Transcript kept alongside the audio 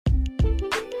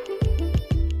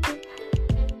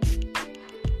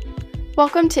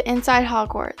Welcome to Inside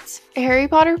Hogwarts, a Harry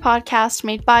Potter podcast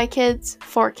made by kids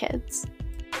for kids.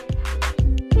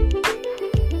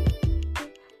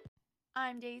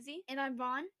 I'm Daisy. And I'm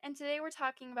Vaughn. And today we're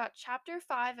talking about Chapter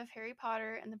 5 of Harry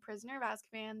Potter and the Prisoner of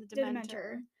Azkaban, the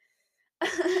Dementor.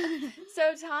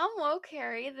 So Tom woke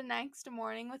Harry the next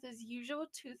morning with his usual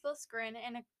toothless grin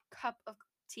and a cup of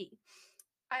tea.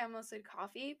 I almost said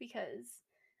coffee because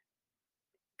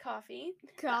coffee.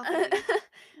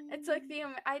 It's like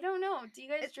I don't know. Do you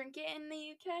guys drink it in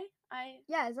the UK?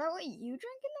 Yeah, is that what you drink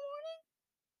in the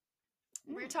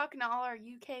morning? We're talking to all our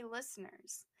UK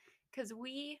listeners. Because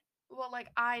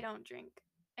I don't drink,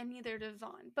 and neither does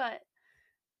Vaughn, but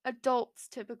adults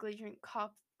typically drink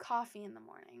coffee in the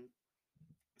morning.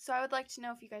 So I would like to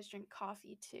know if you guys drink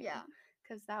coffee too. Yeah.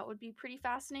 Because that would be pretty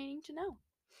fascinating to know.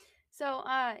 So,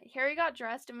 Harry got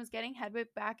dressed and was getting Hedwig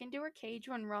back into her cage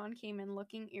when Ron came in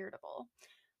looking irritable.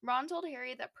 Ron told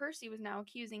Harry that Percy was now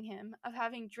accusing him of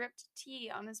having dripped tea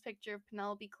on his picture of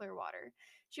Penelope Clearwater.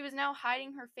 She was now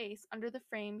hiding her face under the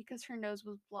frame because her nose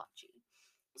was blotchy.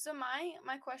 So my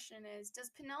question is, does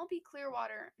Penelope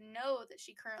Clearwater know that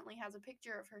she currently has a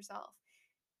picture of herself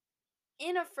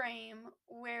in a frame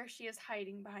where she is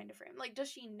hiding behind a frame? Like, does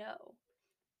she know?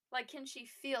 Like, can she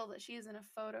feel that she is in a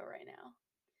photo right now?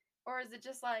 Or is it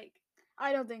just like...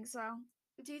 I don't think so.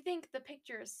 Do you think the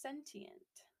picture is sentient?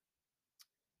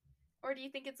 Or do you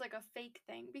think it's like a fake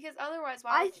thing? Because otherwise,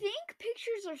 why... I think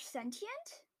pictures are sentient.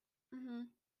 Mm-hmm.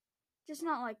 Just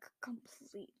not, like,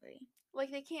 completely. Like,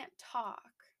 they can't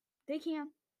talk. They can.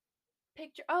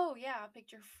 Picture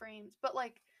frames. But,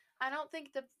 like, I don't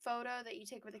think the photo that you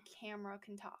take with a camera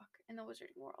can talk in the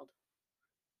Wizarding World.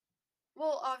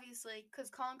 Well, obviously, because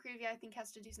Colin Creevey, I think,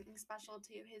 has to do something special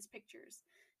to his pictures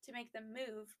to make them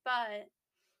move, but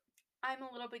I'm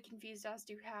a little bit confused as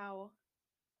to how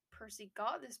Percy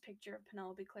got this picture of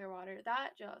Penelope Clearwater.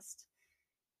 That just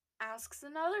asks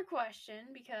another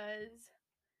question, because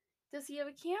does he have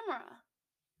a camera?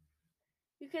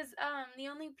 Because the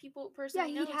only person Yeah,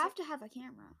 we know he'd have to have a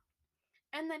camera.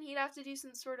 And then he'd have to do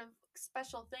some sort of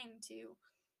special thing to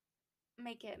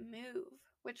make it move,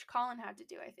 which Colin had to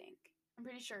do, I think. I'm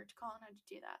pretty sure Colin had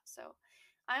to do that. So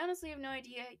I honestly have no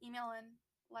idea. Email and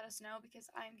let us know, because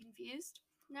I'm confused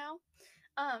now.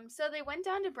 So they went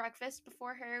down to breakfast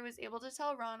before Harry was able to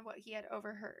tell Ron what he had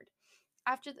overheard.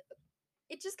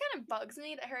 It just kind of bugs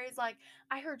me that Harry's like,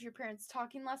 I heard your parents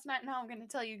talking last night, now I'm going to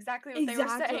tell you exactly what they were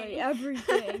saying.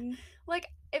 Everything. Like,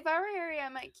 if I were Harry, I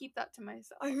might keep that to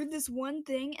myself. I heard this one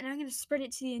thing, and I'm going to spread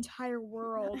it to the entire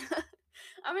world.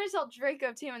 I'm going to tell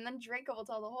Draco too, and then Draco will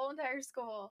tell the whole entire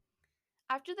school.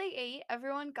 After they ate,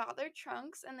 everyone got their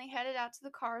trunks, and they headed out to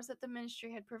the cars that the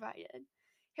Ministry had provided.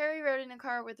 Harry rode in a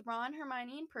car with Ron,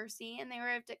 Hermione, and Percy, and they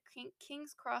arrived at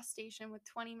King's Cross Station with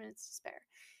 20 minutes to spare.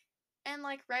 And,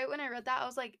 like, right when I read that, I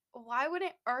was like, why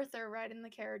wouldn't Arthur ride in the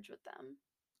carriage with them?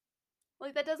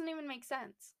 Like, that doesn't even make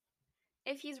sense.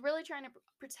 If he's really trying to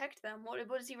protect them, what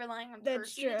is he relying on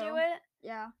Percy to do it?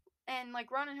 Yeah. And,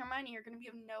 like, Ron and Hermione are going to be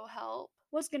of no help.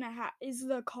 What's going to happen? Is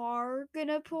the car going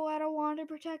to pull out a wand to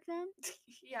protect them?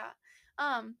 Yeah.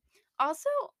 Also,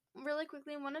 really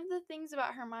quickly, one of the things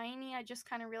about Hermione I just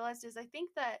kind of realized is I think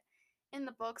that in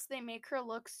the books they make her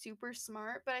look super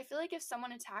smart, but I feel like if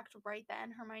someone attacked right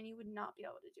then, Hermione would not be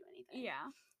able to do anything. Yeah.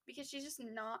 Because she's just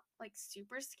not, like,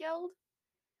 super skilled.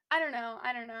 I don't know.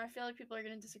 I feel like people are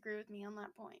going to disagree with me on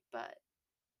that point, but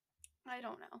I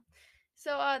don't know.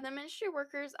 So, the Ministry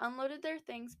workers unloaded their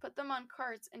things, put them on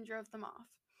carts, and drove them off.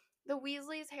 The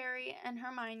Weasleys, Harry, and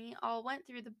Hermione all went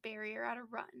through the barrier at a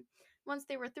run. Once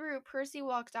they were through, Percy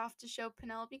walked off to show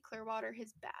Penelope Clearwater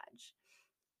his badge.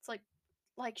 It's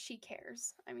like she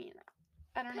cares. I mean,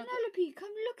 I don't know. Penelope, come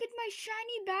look at my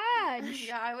shiny badge.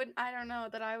 Yeah, I don't know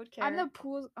that I would care. I'm the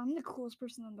coolest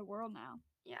person in the world now.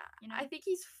 Yeah, you know? I think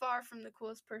he's far from the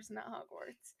coolest person at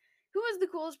Hogwarts. Who is the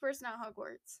coolest person at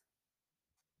Hogwarts?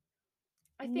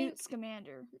 I think Newt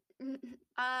Scamander.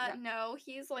 Yeah. No,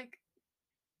 he's like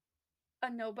a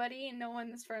nobody and no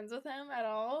one is friends with him at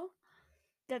all.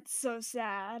 That's so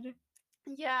sad.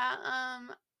 Yeah,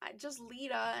 I just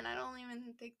Lita, and I don't even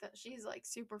think that she's like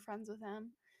super friends with him.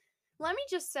 Let me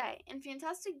just say, in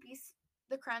Fantastic Beasts: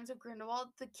 The Crimes of Grindelwald,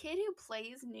 the kid who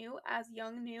plays Newt as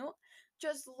young Newt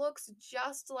just looks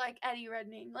just like Eddie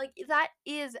Redmayne. Like, that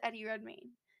is Eddie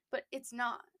Redmayne, but it's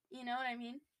not. You know what I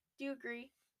mean? Do you agree?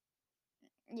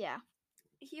 Yeah.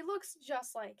 He looks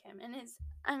just like him, and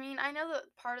I know that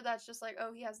part of that's just like,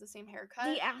 oh, he has the same haircut.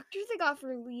 The actor they got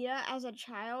for Leah as a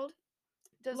child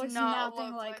looks not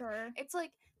nothing like her. It's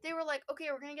like they were like, okay,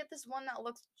 we're gonna get this one that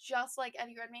looks just like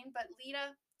Eddie Redmayne, but Lita,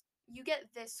 you get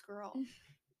this girl.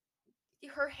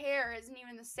 her hair isn't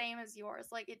even the same as yours.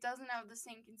 Like, it doesn't have the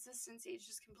same consistency. It's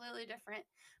just completely different.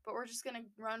 But we're just gonna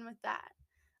run with that.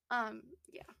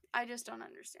 Yeah, I just don't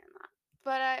understand that.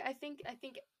 But I think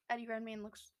Eddie Redmayne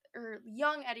looks, or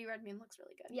young Eddie Redmayne looks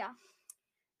really good. Yeah.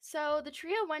 So the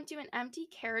trio went to an empty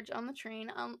carriage on the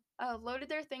train, loaded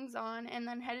their things on, and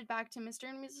then headed back to Mr.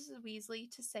 and Mrs. Weasley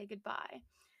to say goodbye.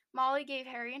 Molly gave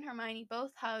Harry and Hermione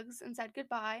both hugs and said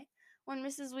goodbye. When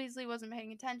Mrs. Weasley wasn't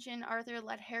paying attention, Arthur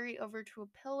led Harry over to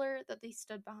a pillar that they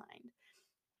stood behind.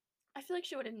 I feel like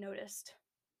she would have noticed.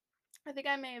 I think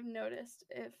I may have noticed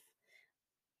if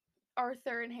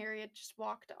Arthur and Harry had just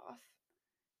walked off.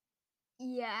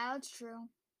 Yeah, that's true.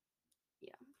 Yeah.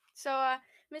 So,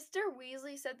 Mr.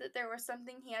 Weasley said that there was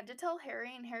something he had to tell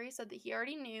Harry, and Harry said that he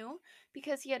already knew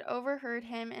because he had overheard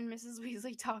him and Mrs.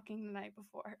 Weasley talking the night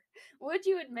before. Would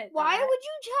you admit Why that? would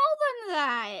you tell them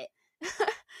that?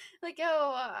 Like,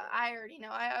 oh, I already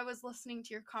know. I was listening to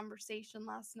your conversation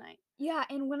last night. Yeah,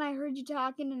 and when I heard you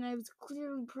talking and I was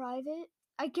clearly private,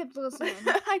 I kept listening.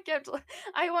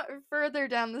 I went further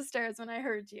down the stairs when I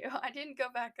heard you. I didn't go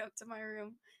back up to my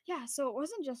room. Yeah, so it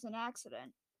wasn't just an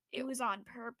accident. It It- was on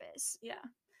purpose. Yeah.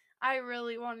 I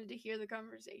really wanted to hear the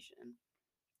conversation.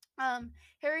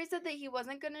 Harry said that he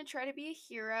wasn't going to try to be a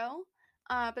hero,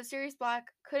 but Sirius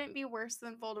Black couldn't be worse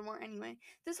than Voldemort anyway.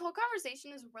 This whole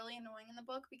conversation is really annoying in the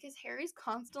book because Harry's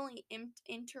constantly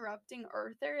interrupting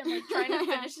Arthur and like trying to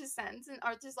finish his sentence, and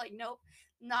Arthur's like, "Nope,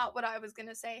 not what I was going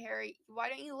to say, Harry. Why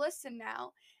don't you listen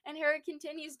now?" And Harry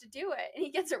continues to do it, and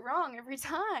he gets it wrong every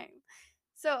time.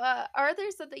 So Arthur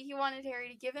said that he wanted Harry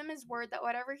to give him his word that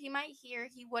whatever he might hear,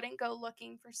 he wouldn't go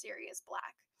looking for Sirius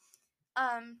Black.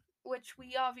 Which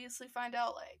we obviously find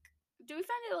out, like, do we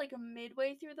find it like a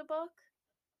midway through the book?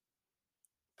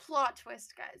 Plot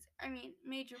twist, guys. I mean,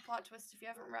 major plot twist if you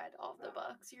haven't read all of the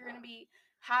books. You're gonna be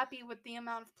happy with the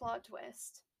amount of plot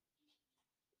twist.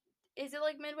 Is it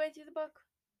like midway through the book?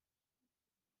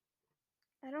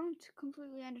 I don't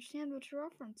completely understand what you're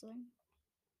referencing.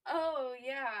 Oh,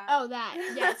 yeah. Oh, that.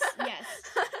 Yes, yes.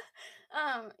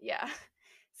 Yeah.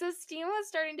 So steam was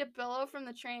starting to billow from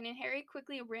the train, and Harry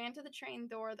quickly ran to the train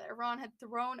door that Ron had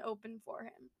thrown open for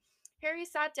him. Harry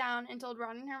sat down and told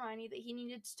Ron and Hermione that he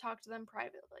needed to talk to them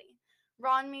privately.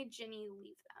 Ron made Ginny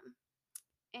leave them.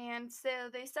 And so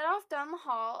they set off down the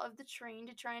hall of the train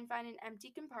to try and find an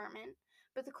empty compartment,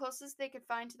 but the closest they could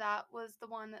find to that was the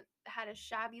one that had a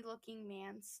shabby looking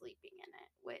man sleeping in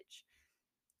it, which,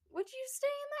 would you stay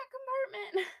in that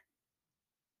compartment?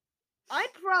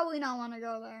 I'd probably not want to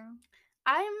go there.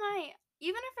 I might,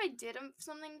 even if I did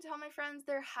something to tell my friends,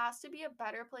 there has to be a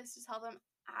better place to tell them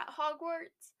at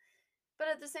Hogwarts. But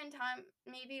at the same time,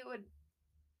 maybe it would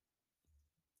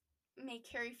make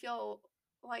Harry feel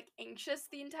like anxious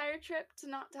the entire trip to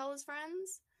not tell his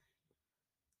friends.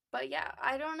 But yeah,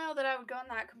 I don't know that I would go in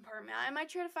that compartment. I might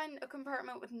try to find a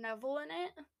compartment with Neville in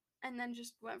it and then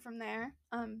just went from there.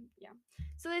 Yeah.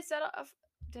 So they set off.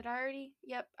 Did I already?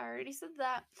 Yep, I already said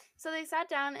that. So they sat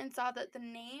down and saw that the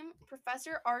name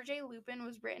Professor R.J. Lupin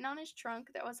was written on his trunk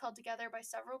that was held together by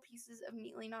several pieces of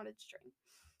neatly knotted string.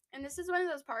 And this is one of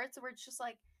those parts where it's just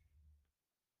like,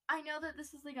 I know that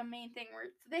this is like a main thing where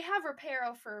they have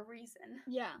Reparo for a reason.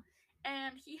 Yeah.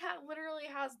 And he literally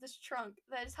has this trunk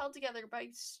that is held together by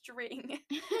string.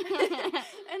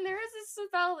 And there is a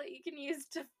spell that you can use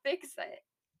to fix it.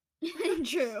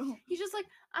 True. He's just like,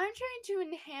 I'm trying to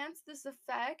enhance this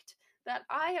effect that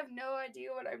I have no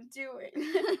idea what I'm doing.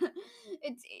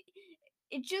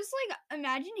 It's just like,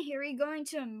 imagine Harry going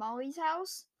to Molly's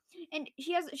house and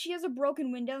she has a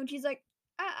broken window and she's like,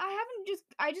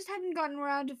 I just haven't gotten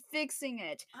around to fixing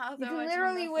it. You can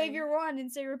literally wave your wand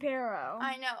and say Reparo.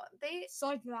 I know. It's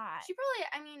like that. She probably,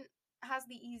 I mean, has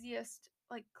the easiest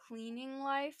like cleaning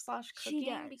life /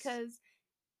 cooking because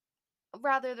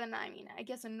rather than, I mean, I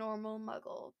guess a normal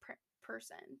muggle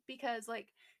person, because like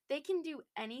they can do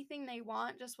anything they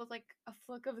want just with like a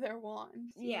flick of their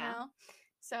wand, you know?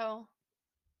 So,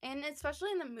 and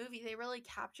especially in the movie, they really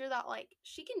capture that like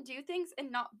she can do things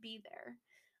and not be there.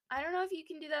 I don't know if you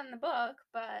can do that in the book,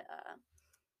 but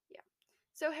yeah.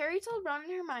 So Harry told Ron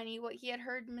and Hermione what he had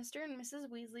heard Mr. and Mrs.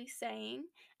 Weasley saying,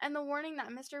 and the warning that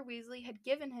Mr. Weasley had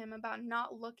given him about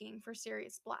not looking for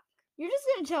Sirius Black. You're just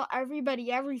gonna tell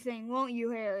everybody everything, won't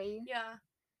you, Harry? Yeah.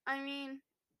 I mean,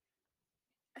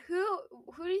 who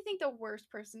do you think the worst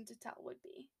person to tell would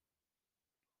be?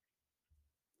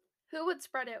 Who would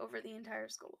spread it over the entire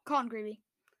school? Colin Creevey.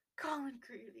 Colin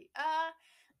Creevey. I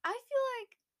feel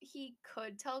like he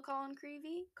could tell Colin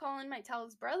Creevey. Colin might tell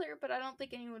his brother, but I don't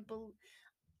think anyone would believe.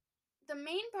 The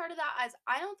main part of that is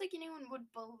I don't think anyone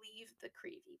would believe the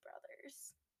Creevey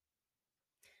brothers.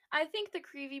 I think the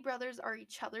Creevy brothers are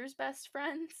each other's best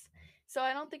friends, so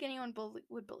I don't think anyone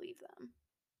would believe them.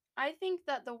 I think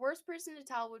that the worst person to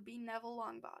tell would be Neville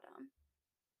Longbottom.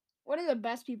 One of the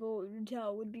best people to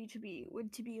tell would be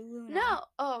Luna. No,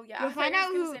 oh yeah, you'll find out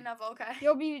who. Say Neville,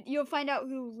 okay. You'll find out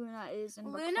who Luna is. In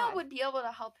Luna would be able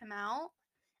to help him out,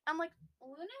 and like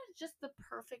Luna is just the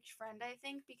perfect friend, I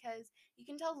think, because you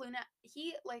can tell Luna.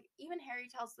 Even Harry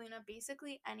tells Luna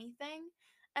basically anything,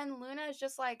 and Luna is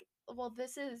just like, well,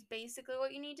 this is basically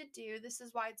what you need to do. This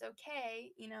is why it's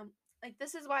okay, like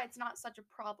this is why it's not such a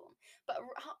problem. But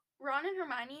Ron and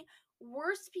Hermione,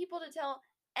 worst people to tell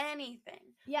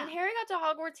anything. Yeah. When Harry got to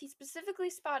Hogwarts, he specifically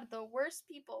spotted the worst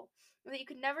people that you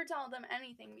could never tell them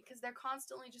anything because they're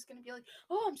constantly just going to be like,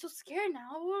 "Oh, I'm so scared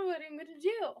now. What am I going to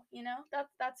do?"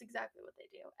 That's exactly what they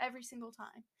do every single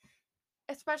time.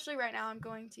 Especially right now, I'm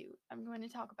going to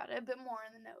talk about it a bit more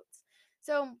in the notes.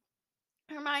 So,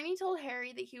 Hermione told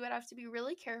Harry that he would have to be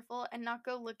really careful and not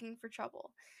go looking for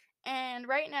trouble. And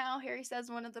right now, Harry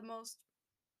says one of the most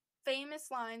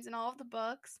famous lines in all of the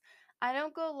books. I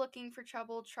don't go looking for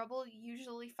trouble. Trouble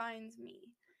usually finds me.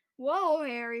 Whoa,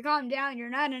 Harry, calm down. You're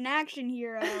not an action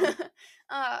hero.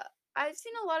 I've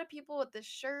seen a lot of people with this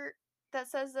shirt that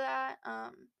says that.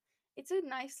 It's a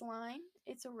nice line.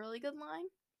 It's a really good line.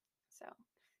 So,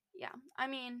 yeah. I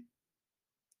mean,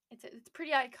 it's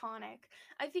pretty iconic.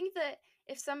 I think that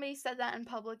if somebody said that in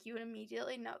public, you would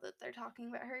immediately know that they're talking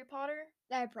about Harry Potter.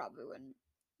 I probably wouldn't.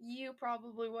 You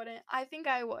probably wouldn't. I think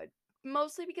I would.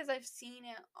 Mostly because I've seen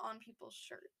it on people's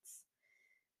shirts.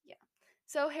 Yeah.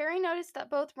 So Harry noticed that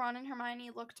both Ron and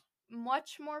Hermione looked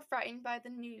much more frightened by the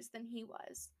news than he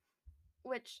was,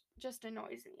 which just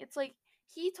annoys me. It's like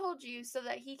he told you so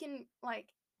that he can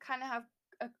kind of have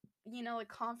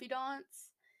confidants,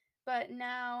 but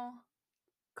now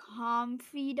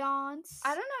confidants.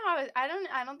 I don't know how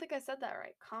I don't think I said that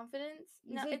right. Confidence?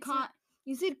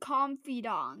 You said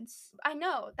confidants. I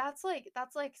know. That's like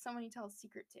someone you tell a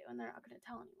secret to and they're not going to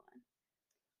tell anyone.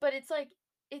 But it's like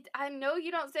I know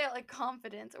you don't say it like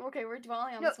confidence. Okay, we're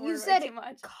dwelling on this word way too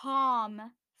much.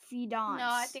 Confidants. No,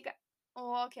 I think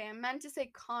okay, I meant to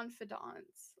say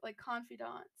confidants. Like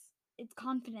confidants. It's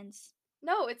confidence.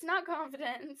 No, it's not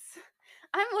confidence.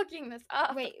 I'm looking this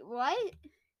up. Wait, what?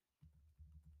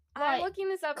 I'm looking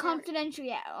this up.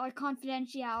 Confidentiality.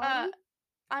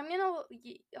 I'm gonna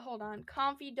hold on.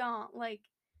 Confidant, like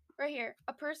right here,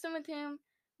 a person with whom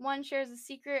one shares a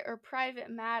secret or private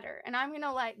matter, and I'm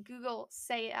gonna let Google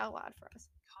say it out loud for us.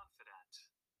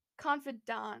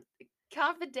 Confidant.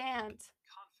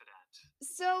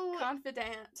 So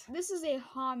confidant. This is a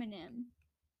homonym.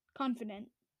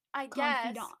 Confident. I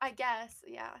guess,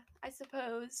 yeah. I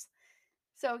suppose.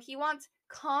 So he wants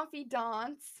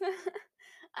confidants.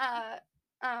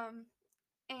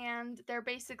 And they're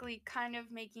basically kind of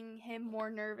making him more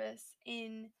nervous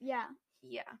Yeah.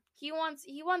 He wants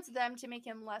them to make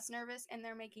him less nervous and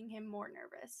they're making him more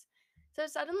nervous. So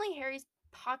suddenly Harry's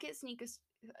pocket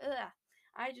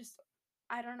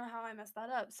I don't know how I messed that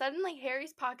up. Suddenly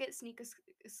Harry's pocket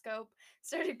sneakoscope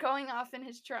started going off in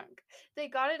his trunk. They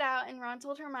got it out and Ron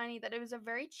told Hermione that it was a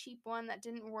very cheap one that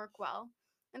didn't work well.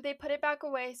 And they put it back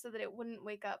away so that it wouldn't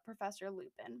wake up Professor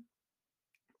Lupin.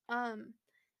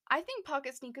 I think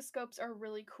pocket sneakoscopes are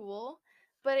really cool,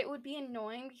 but it would be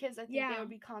annoying because I think they would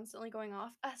be constantly going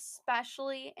off,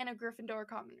 especially in a Gryffindor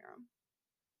common room.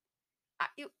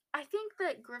 I think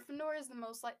that Gryffindor is the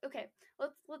most okay,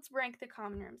 let's rank the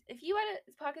common rooms. If you had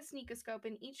a pocket sneakoscope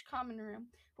in each common room,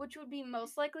 which would be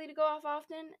most likely to go off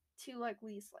often to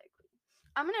least likely?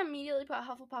 I'm gonna immediately put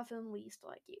Hufflepuff in least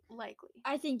likely.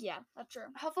 I think that's true.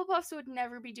 Hufflepuffs would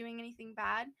never be doing anything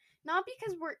bad, not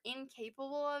because we're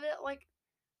incapable of it.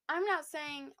 I'm not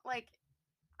saying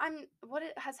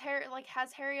has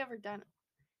Harry ever done?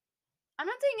 I'm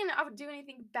not saying I would do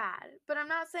anything bad, but I'm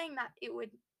not saying that it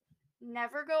would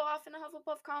never go off in a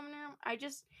Hufflepuff common room. I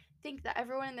just think that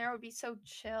everyone in there would be so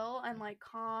chill and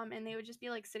calm, and they would just be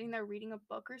sitting there reading a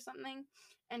book or something,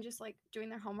 and just doing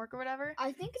their homework or whatever.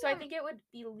 I think it would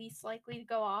be least likely to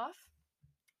go off.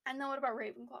 And then what about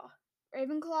Ravenclaw?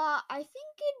 Ravenclaw, I think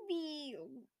it'd be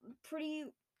pretty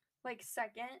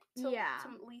second to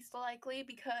least likely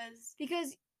because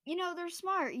they're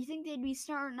smart. You think they'd be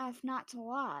smart enough not to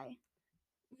lie.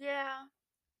 Yeah.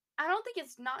 I don't think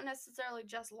it's not necessarily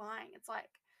just lying. It's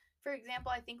for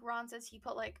example, I think Ron says he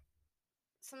put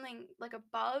something a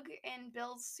bug in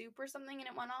Bill's soup or something and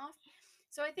it went off.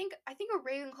 So I think a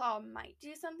Ravenclaw might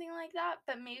do something like that,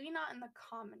 but maybe not in the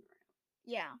common room.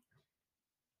 Yeah.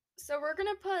 So we're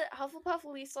gonna put Hufflepuff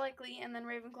least likely and then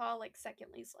Ravenclaw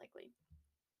second least likely.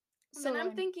 So then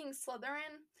I'm thinking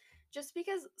Slytherin, just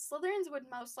because Slytherins would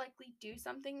most likely do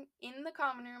something in the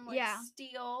common room, like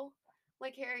steal,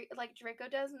 like Draco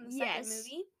does in the second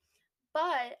movie.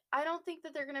 But I don't think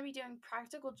that they're going to be doing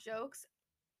practical jokes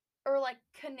or like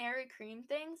canary cream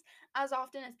things as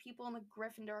often as people in the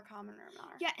Gryffindor common room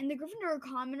are. Yeah, in the Gryffindor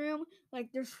common room, like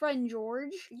there's friend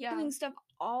George doing stuff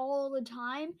all the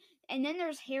time, and then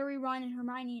there's Harry, Ron, and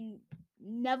Hermione, and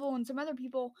Neville, and some other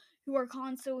people who are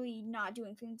constantly not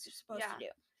doing things they're supposed to do.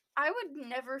 I would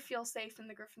never feel safe in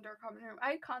the Gryffindor common room.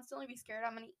 I'd constantly be scared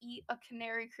I'm going to eat a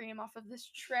canary cream off of this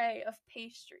tray of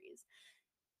pastries.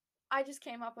 I just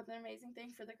came up with an amazing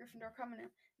thing for the Gryffindor common room.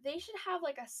 They should have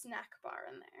like a snack bar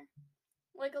in there,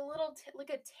 like a little like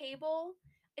a table.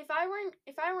 If I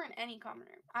were in any common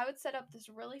room, I would set up this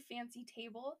really fancy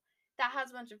table that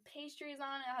has a bunch of pastries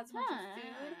on it, has a bunch of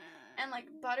food, and like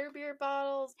butterbeer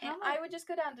bottles, and I would just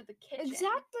go down to the kitchen.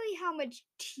 Exactly how much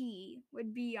tea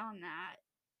would be on that?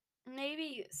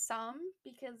 Maybe some,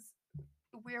 because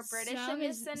we're British in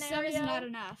this scenario. Some is not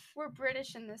enough. We're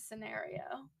British in this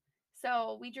scenario.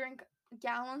 So we drink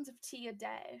gallons of tea a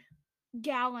day.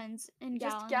 Gallons and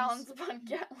gallons. Just gallons upon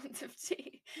gallons of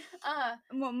tea.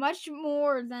 Well, much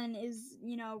more than is,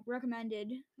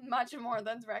 recommended. Much more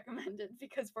than's recommended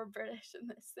because we're British in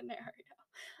this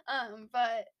scenario.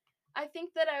 But I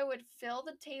think that I would fill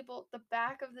the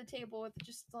back of the table with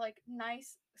just like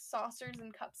nice saucers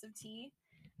and cups of tea.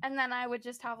 And then I would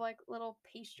just have like little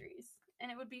pastries.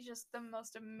 And it would be just the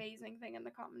most amazing thing in the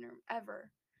common room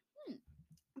ever.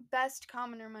 Best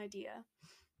common room idea.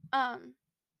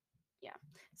 Yeah.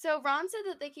 So Ron said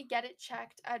that they could get it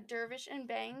checked at Dervish and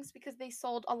Bangs because they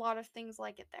sold a lot of things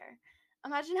like it there.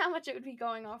 Imagine how much it would be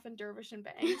going off in Dervish and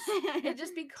Bangs. It'd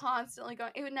just be constantly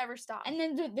going. It would never stop. And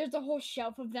then there's a whole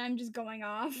shelf of them just going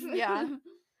off. Yeah.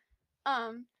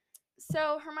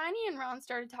 So Hermione and Ron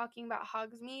started talking about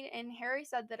Hogsmeade, and Harry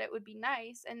said that it would be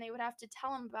nice, and they would have to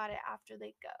tell him about it after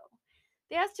they go.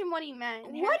 They asked him what he meant.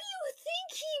 What do you think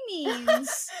he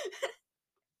means?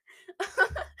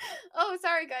 Oh,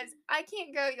 sorry, guys. I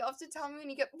can't go. You'll have to tell me when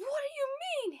you get. What do you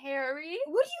mean, Harry?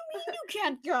 What do you mean you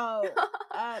can't go?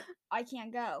 I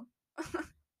can't go. But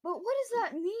what does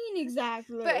that mean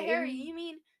exactly? But Harry, you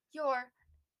mean your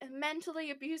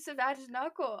mentally abusive aunt and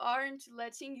uncle aren't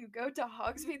letting you go to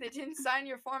Hogsmeade? They didn't sign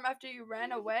your form after you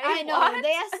ran away? I know. What?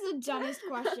 They asked the dumbest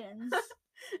questions.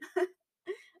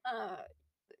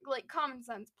 Like, common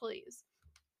sense, please.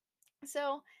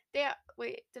 So, yeah.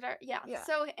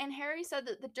 So, and Harry said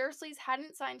that the Dursleys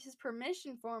hadn't signed his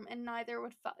permission form and neither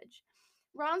would Fudge.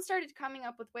 Ron started coming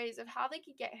up with ways of how they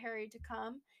could get Harry to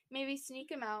come, maybe sneak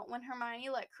him out when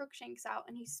Hermione let Crookshanks out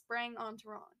and he sprang onto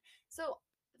Ron. So,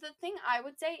 the thing I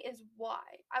would say is why.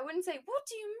 I wouldn't say, what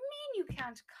do you mean you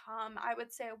can't come? I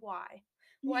would say, why?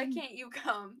 Why can't you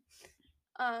come?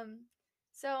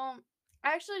 So,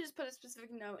 I actually just put a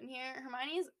specific note in here.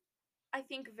 Hermione is, I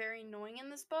think, very annoying in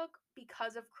this book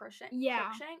because of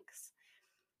Crookshanks.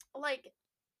 Like,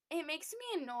 it makes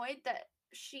me annoyed that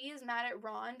she is mad at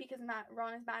Ron because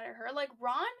Ron is mad at her. Like,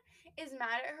 Ron is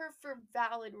mad at her for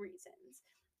valid reasons.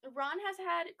 Ron has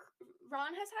had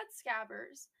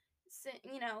scabbers,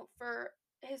 for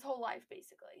his whole life,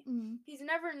 basically. Mm-hmm. He's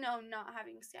never known not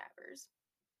having scabbers.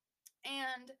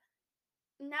 And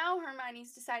now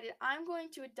Hermione's decided, I'm going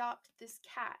to adopt this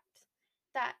cat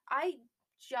that I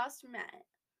just met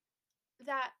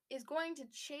that is going to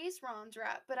chase Ron's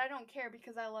rat, but I don't care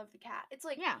because I love the cat. It's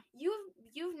like,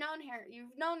 you've known Harry,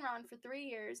 you've known Ron for 3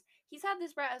 years. He's had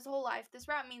this rat his whole life. This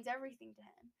rat means everything to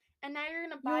him. And now you're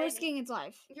going to buy You're risking its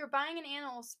life. You're buying an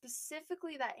animal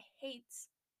specifically that hates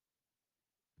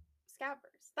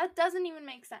scabbers. That doesn't even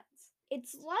make sense.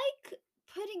 It's like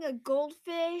putting a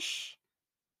goldfish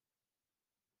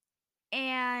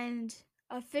and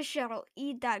a fish that'll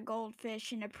eat that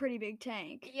goldfish in a pretty big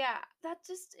tank. Yeah,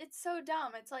 it's so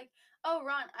dumb. It's like, oh,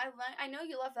 Ron, I know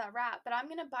you love that rat, but I'm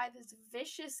going to buy this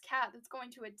vicious cat that's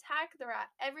going to attack the rat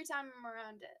every time I'm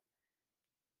around it.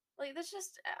 Like, that's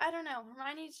just, I don't know.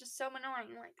 Hermione's just so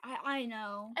annoying. Like, I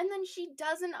know. And then she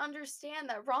doesn't understand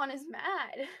that Ron is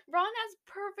mad. Ron has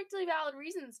perfectly valid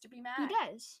reasons to be mad.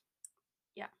 He does.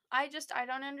 Yeah, I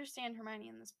don't understand Hermione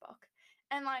in this book.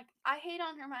 And, like, I hate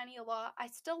on Hermione a lot. I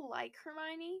still like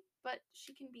Hermione, but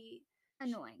she can be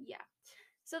annoying. Yeah.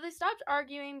 So they stopped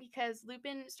arguing because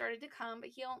Lupin started to come, but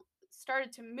he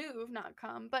started to move, not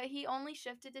come, but he only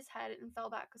shifted his head and fell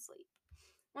back asleep.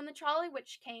 When the trolley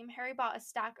witch came, Harry bought a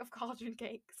stack of cauldron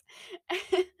cakes.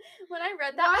 When I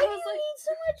read that, I was like, why do you eat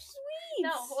so much sweets?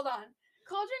 No, hold on.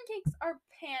 Cauldron cakes are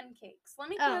pancakes. Let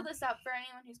me clear this up for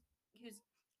anyone who's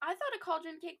I thought a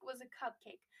cauldron cake was a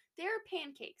cupcake. They're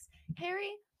pancakes.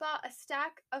 Harry bought a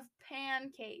stack of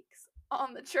pancakes.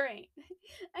 on the train.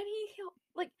 And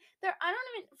I don't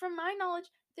even, from my knowledge,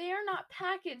 they are not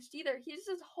packaged either. He's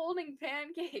just holding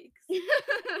pancakes. And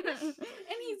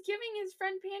he's giving his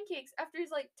friend pancakes after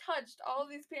he's like touched all of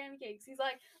these pancakes. He's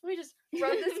like, let me just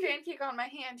rub this pancake on my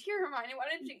hand. Here, Hermione, why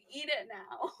don't you eat it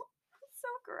now? So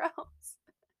gross.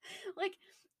 Like,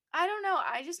 I don't know.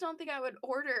 I just don't think I would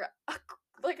order a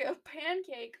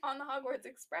pancake on the Hogwarts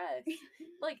Express.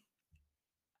 Like,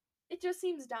 it just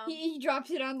seems dumb. He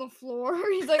drops it on the floor.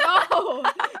 He's like, oh,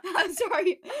 I'm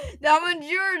sorry. That one's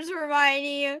yours,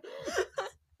 Hermione. And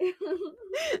he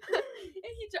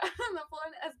drops it on the floor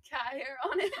and has cat hair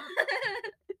on it.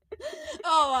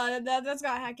 Oh, that's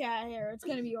got cat hair. It's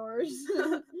gonna be yours.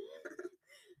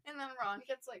 And then Ron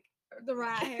gets like the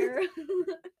rat hair.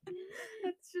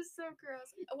 That's just so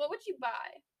gross. What would you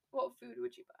buy? What food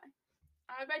would you buy?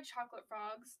 I would buy chocolate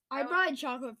frogs. I'd buy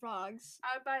chocolate frogs.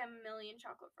 I would buy 1,000,000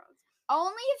 chocolate frogs.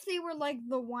 Only if they were like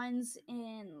the ones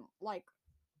in like,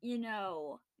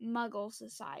 Muggle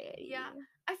society. Yeah.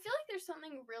 I feel like there's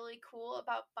something really cool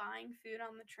about buying food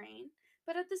on the train.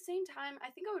 But at the same time, I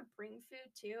think I would bring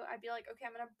food too. I'd be like, okay,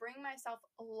 I'm going to bring myself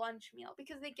a lunch meal.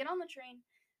 Because they get on the train,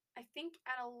 I think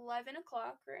at 11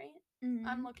 o'clock, right? Mm-hmm.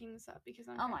 I'm looking this up because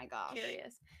I'm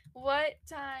curious. What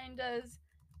time does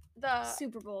the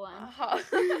Super Bowl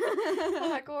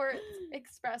Hogwarts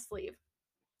Express leave?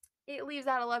 It leaves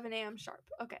at 11 a.m. sharp.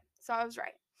 Okay, so I was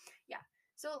right. Yeah,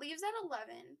 so it leaves at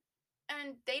 11,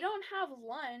 and they don't have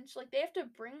lunch. Like, they have to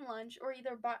bring lunch or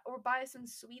either buy some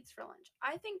sweets for lunch.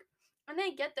 I think, and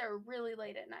they get there really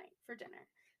late at night for dinner.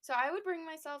 So I would bring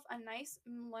myself a nice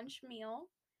lunch meal,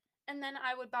 and then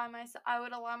I would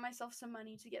allow myself some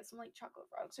money to get some like chocolate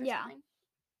frogs or something.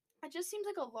 It just seems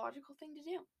like a logical thing to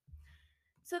do.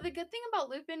 So the good thing about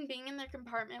Lupin being in their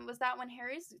compartment was that when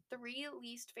Harry's 3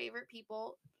 least favorite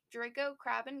people, Draco,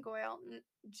 Crabbe, and Goyle,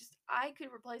 I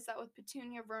could replace that with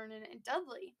Petunia, Vernon, and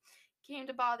Dudley, came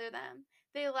to bother them,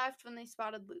 they left when they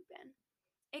spotted Lupin.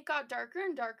 It got darker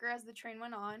and darker as the train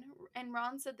went on, and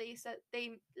Ron said they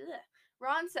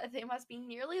must be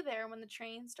nearly there when the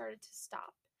train started to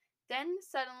stop. Then,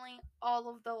 suddenly, all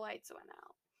of the lights went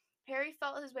out. Harry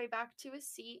felt his way back to his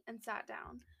seat and sat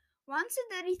down. Ron said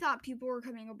that he thought people were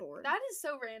coming aboard. That is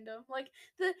so random. Like,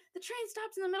 the train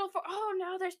stops in the middle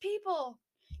now there's people.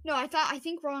 No, I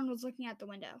think Ron was looking out the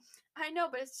window. I know,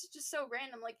 but it's just so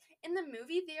random. Like, in the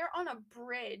movie, they're on a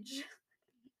bridge.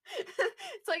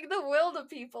 It's like the Wilda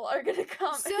people are gonna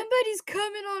come. Somebody's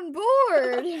coming on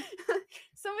board.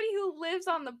 Somebody who lives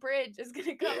on the bridge is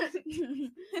gonna come.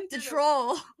 The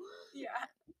troll. Yeah.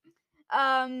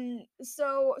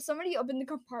 So somebody opened the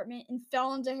compartment and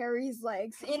fell into Harry's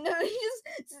legs. And just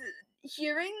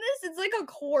hearing this, it's like a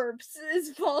corpse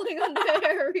is falling onto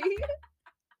Harry.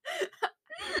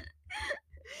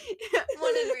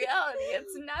 When in reality,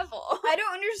 it's Neville. I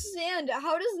don't understand.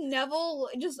 How does Neville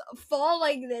just fall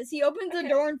like this? He opens the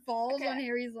door and falls on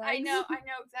Harry's legs. I know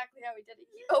exactly how he did it.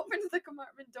 He opens the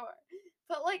compartment door,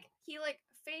 but he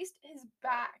faced his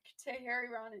back to Harry,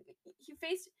 Ron, and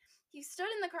he stood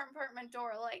in the compartment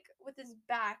door with his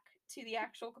back to the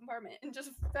actual compartment and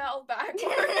just fell backwards.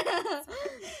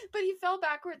 But he fell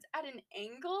backwards at an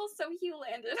angle, so he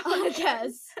landed on it.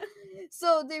 Yes.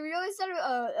 So they realized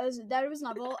that it was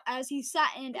Neville. As he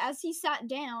sat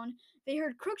down, they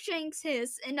heard Crookshanks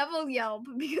hiss and Neville yelp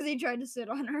because he tried to sit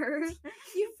on her.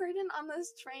 You've ridden on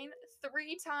this train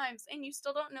 3 times and you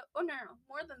still don't know. Oh no,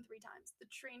 more than 3 times. The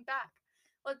train back.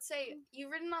 Let's say you've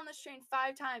ridden on this train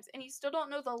 5 times and you still don't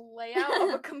know the layout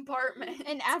of a compartment.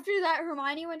 And after that,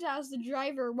 Hermione went to ask the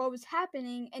driver what was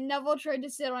happening, and Neville tried to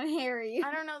sit on Harry.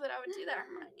 I don't know that I would do that,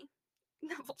 Hermione.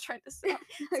 Neville tried to sit.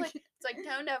 It's like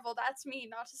no, Neville, that's me,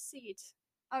 not a seat.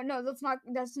 Oh no, that's not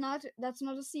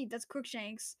a seat. That's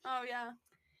Crookshanks. Oh yeah.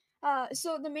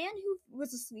 So the man who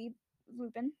was asleep,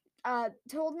 Lupin,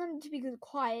 told them to be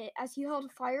quiet as he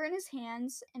held fire in his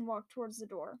hands and walked towards the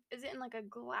door. Is it in a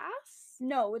glass?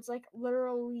 No, it's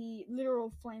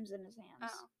literal flames in his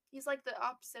hands. Oh, he's like the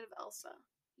opposite of Elsa.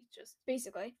 He's just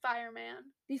basically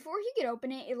fireman. Before he could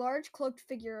open it, a large cloaked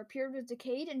figure appeared with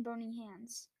decayed and bony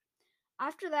hands.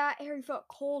 After that, Harry felt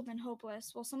cold and hopeless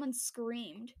while someone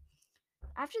screamed.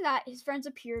 After that, his friends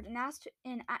appeared and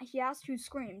he asked who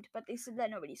screamed, but they said that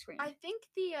nobody screamed. I think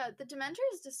the Dementor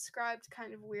is described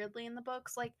kind of weirdly in the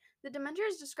books. Like, the Dementor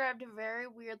is described very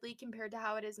weirdly compared to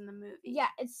how it is in the movie. Yeah,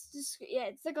 it's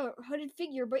like a hooded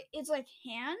figure, but it's like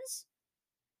hands.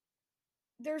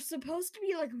 They're supposed to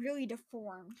be really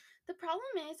deformed. The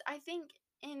problem is, I think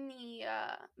in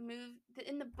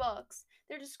the books,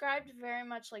 they're described very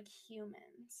much like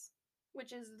humans,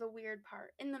 which is the weird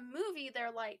part. In the movie,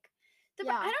 they're I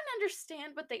don't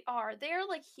understand what they are. They are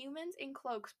like humans in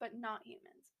cloaks, but not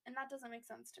humans. And that doesn't make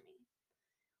sense to me.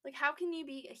 Like, how can you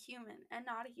be a human and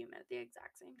not a human at the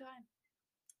exact same time?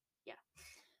 Yeah.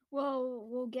 Well,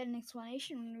 we'll get an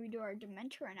explanation when we do our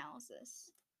Dementor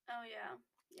analysis. Oh, yeah.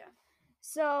 Yeah.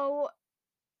 So,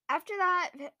 after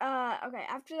that,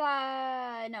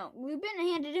 Lupin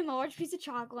handed him a large piece of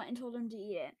chocolate and told him to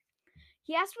eat it.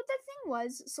 He asked what that thing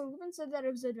was, so Lupin said that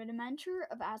it was a Dementor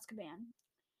of Azkaban.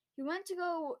 He went to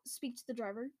go speak to the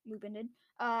driver, Lupin did.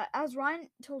 As Ron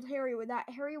told Harry that,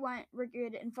 Harry went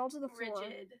rigid and fell to the floor.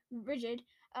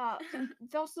 And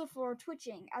fell to the floor,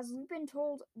 twitching, as Lupin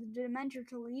told the Dementor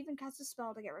to leave and cast a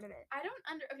spell to get rid of it.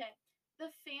 Okay,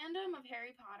 the fandom of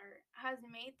Harry Potter has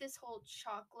made this whole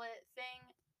chocolate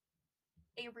thing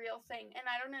a real thing, and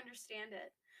I don't understand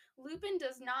it. Lupin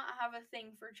does not have a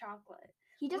thing for chocolate.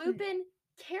 He doesn't. Lupin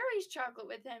carries chocolate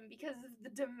with him because of the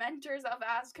Dementors of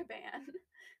Azkaban.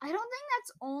 I don't think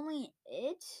that's only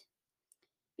it.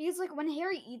 Because, like, when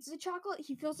Harry eats the chocolate,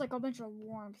 he feels, like, a bunch of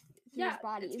warmth through his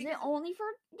body. Is it only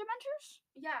for Dementors?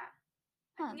 Yeah.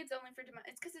 I think it's only for Dementors.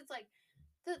 It's because it's, like,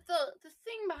 the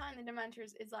thing behind the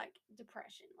Dementors is, like,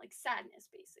 depression. Like, sadness,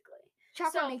 basically.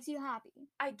 Chocolate makes you happy.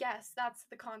 I guess that's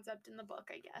the concept in the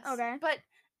book, I guess. Okay. But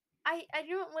I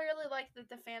don't really like that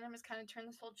the fandom has kind of turned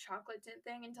this whole chocolate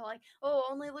thing into, like, oh,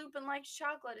 only Lupin likes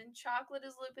chocolate, and chocolate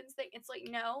is Lupin's thing. It's like,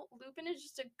 no, Lupin is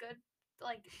just a good,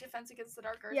 like, Defense Against the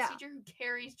Dark Arts teacher who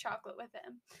carries chocolate with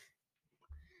him.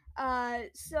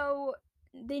 So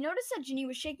they noticed that Ginny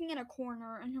was shaking in a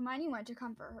corner, and Hermione went to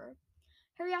comfort her.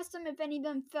 Harry asked them if any of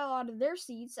them fell out of their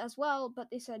seats as well, but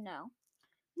they said no.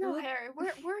 No, Harry,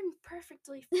 we're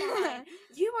perfectly fine.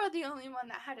 You are the only one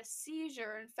that had a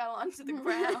seizure and fell onto the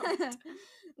ground.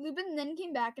 Lupin then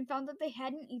came back and found that they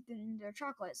hadn't eaten their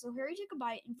chocolate, so Harry took a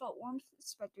bite and felt warmth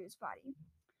spread through his body.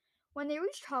 When they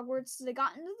reached Hogwarts, they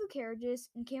got into the carriages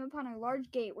and came upon a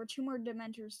large gate where 2 more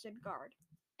Dementors stood guard.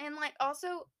 And, like,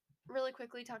 also, really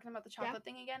quickly talking about the chocolate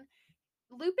thing again,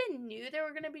 Lupin knew there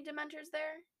were going to be Dementors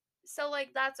there, so,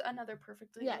 like, that's another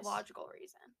perfectly logical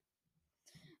reason.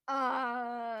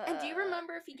 And do you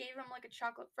remember if he gave him, like, a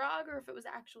chocolate frog or if it was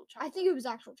actual chocolate? I think it was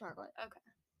actual chocolate. Okay.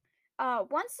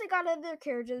 Once they got out of their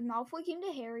carriages, Malfoy came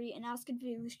to Harry and asked if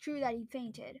it was true that he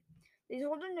fainted. They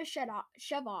told him to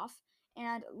shove off,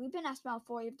 and Lupin asked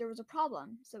Malfoy if there was a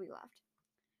problem, so he left.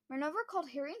 Minerva called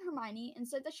Harry and Hermione and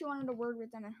said that she wanted a word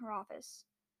with them in her office.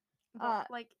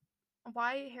 Like,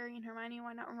 why Harry and Hermione?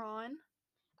 Why not Ron?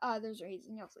 There's a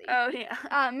reason, you'll see. Oh, yeah.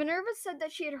 Minerva said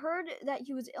that she had heard that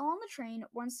he was ill on the train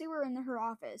once they were in her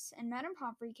office, and Madame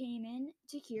Pomfrey came in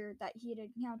to hear that he had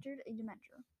encountered a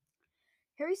Dementor.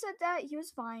 Harry said that he was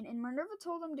fine, and Minerva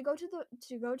told him to go to the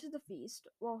feast,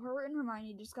 while her and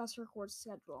Hermione discussed her course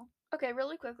schedule. Okay,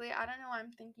 really quickly, I don't know why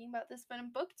I'm thinking about this, but in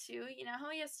book 2, you know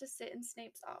how he has to sit in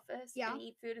Snape's office and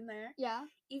eat food in there? Yeah.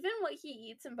 Even what he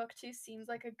eats in book 2 seems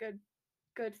like a good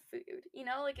food. You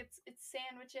know, like it's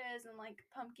sandwiches and like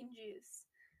pumpkin juice.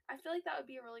 I feel like that would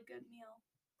be a really good meal.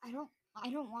 I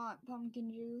don't want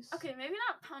pumpkin juice. Okay, maybe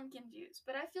not pumpkin juice,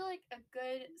 but I feel like a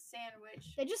good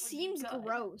sandwich. That just seems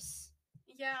gross.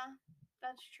 Yeah,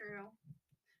 that's true.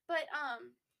 But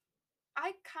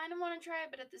I kind of want to try it,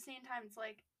 but at the same time, it's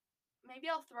like maybe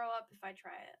I'll throw up if I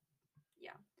try it.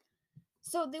 Yeah.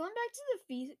 So they went back to the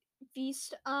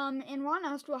feast, and Ron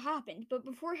asked what happened, but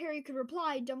before Harry could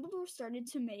reply, Dumbledore started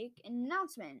to make an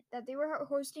announcement that they were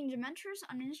hosting Dementors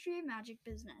on Ministry of Magic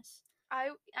business.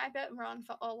 I bet Ron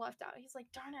felt all left out. He's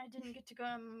like, darn it, I didn't get to go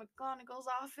to McGonagall's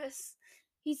office.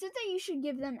 He said that you should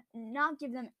not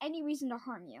give them any reason to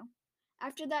harm you.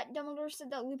 After that, Dumbledore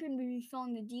said that Lupin would be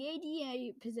filling the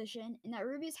DADA position, and that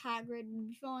Rubius Hagrid would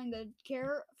be filling the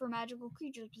Care for Magical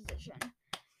Creatures position.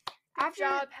 Good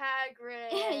job,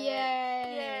 Hagrid.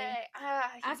 Yay.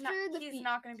 He's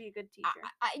not going to be a good teacher.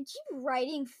 I keep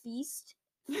writing feast.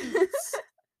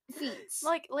 Feats.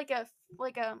 Like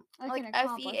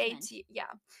F-E-A-T.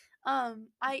 Yeah.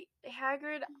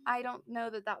 Hagrid, I don't know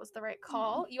that was the right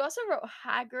call. You also wrote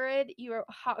Hagrid. You wrote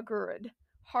Hagrid.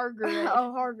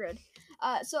 Hagrid.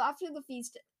 So after the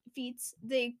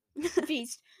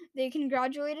they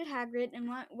congratulated Hagrid and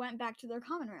went back to their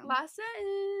common room. Last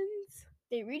sentence.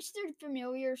 They reached their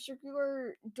familiar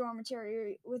circular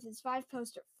dormitory with its 5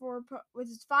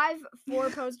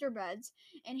 4-poster beds,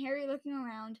 and Harry, looking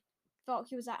around, felt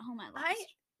he was at home at last. I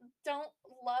don't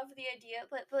love the idea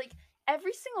that, like,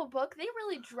 every single book, they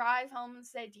really drive home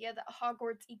this idea that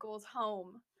Hogwarts equals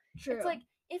home. True. It's like,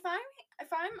 if I'm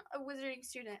a wizarding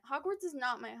student, Hogwarts is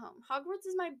not my home. Hogwarts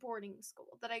is my boarding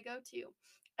school that I go to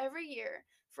every year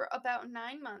for about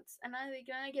 9 months, and I'm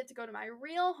gonna get to go to my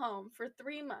real home for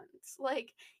 3 months.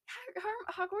 Like,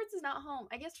 Hogwarts is not home.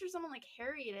 I guess for someone like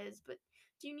Harry it is, but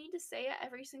do you need to say it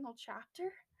every single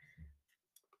chapter?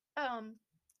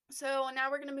 So now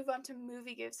we're gonna move on to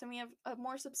movie gifts, and we have a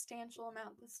more substantial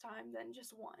amount this time than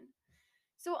just one.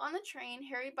 So on the train,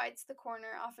 Harry bites the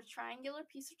corner off a triangular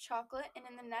piece of chocolate, and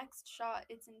in the next shot,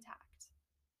 it's intact.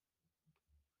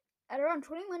 At around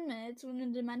 21 minutes, when the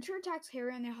Dementor attacks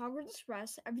Harry on the Hogwarts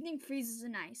Express, everything freezes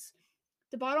in ice.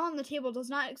 The bottle on the table does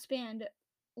not expand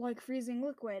like freezing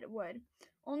liquid would.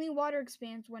 Only water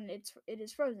expands when it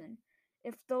is frozen.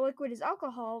 If the liquid is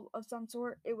alcohol of some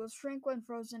sort, it will shrink when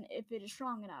frozen if it is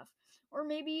strong enough. Or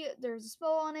maybe there's a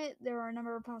spell on it. There are a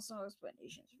number of possible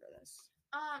explanations for this.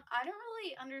 I don't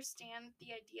really understand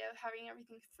the idea of having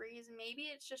everything freeze. Maybe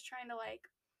it's just trying to, like,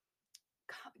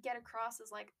 get across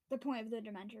as, like, the point of the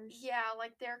Dementors. Yeah,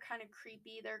 like, they're kind of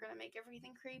creepy. They're gonna make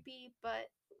everything creepy,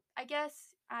 but I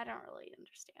guess I don't really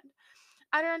understand.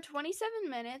 At around 27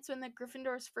 minutes, when the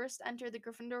Gryffindors first enter the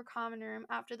Gryffindor common room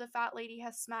after the fat lady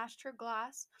has smashed her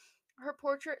glass, her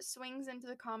portrait swings into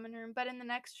the common room, but in the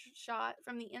next shot,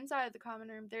 from the inside of the common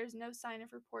room, there's no sign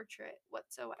of her portrait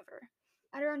whatsoever.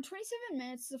 At around 27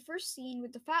 minutes, the first scene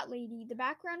with the fat lady, the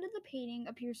background of the painting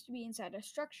appears to be inside a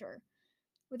structure,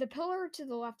 with a pillar to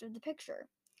the left of the picture.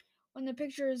 When the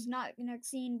picture is not next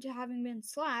seen to having been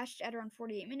slashed at around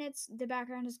 48 minutes, the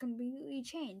background has completely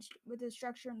changed. With the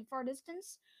structure in the far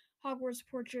distance, Hogwarts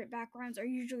portrait backgrounds are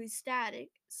usually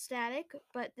static,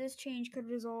 but this change could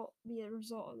be a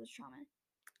result of this trauma.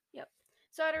 Yep.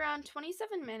 So at around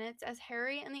 27 minutes, as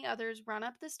Harry and the others run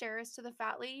up the stairs to the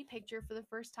fat lady picture for the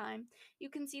first time, you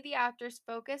can see the actor's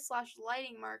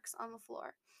focus/lighting marks on the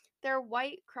floor. They're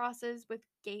white crosses with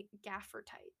gaffer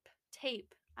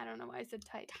tape. I don't know why I said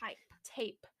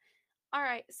tape. All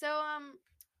right, so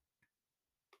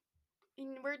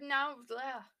we're now.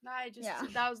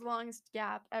 That was the longest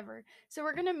gap ever. So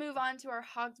we're gonna move on to our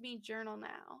Hogsmeade journal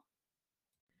now.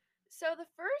 So the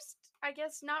first, I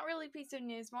guess, not really piece of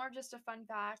news, more just a fun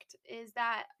fact, is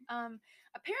that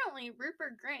apparently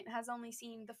Rupert Grint has only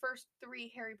seen the first 3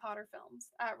 Harry Potter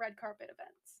films at red carpet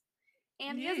events,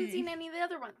 and he hasn't seen any of the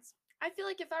other ones. I feel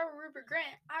like if I were Rupert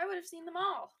Grint, I would have seen them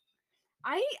all.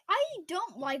 I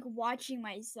don't like watching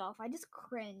myself. I just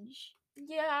cringe.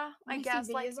 Yeah, I guess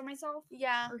see videos of myself.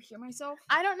 Yeah, or hear myself.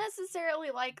 I don't necessarily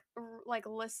like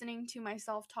listening to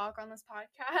myself talk on this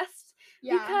podcast.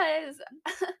 Yeah, because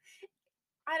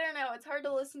I don't know, it's hard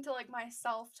to listen to like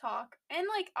myself talk, and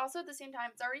like also at the same time,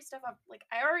 it's already stuff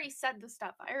I already said the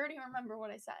stuff. I already remember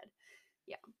what I said.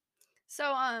 Yeah.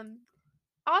 So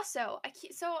also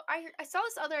I saw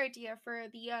this other idea for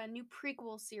the new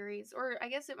prequel series, or I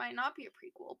guess it might not be a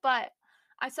prequel, but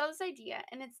I saw this idea,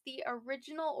 and it's the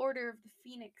Original Order of the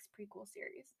Phoenix prequel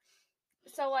series.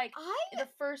 So like the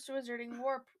first Wizarding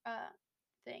War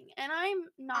thing, and I'm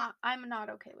not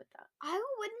okay with that. I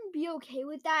wouldn't be okay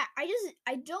with that.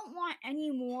 I don't want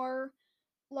any more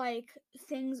like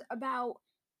things about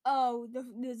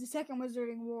the second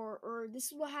Wizarding War, or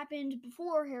this is what happened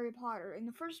before Harry Potter in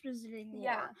the first Wizarding War.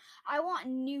 Yeah. I want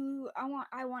new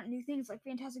things like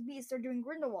Fantastic Beasts. They're doing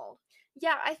Grindelwald.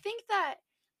 Yeah, I think that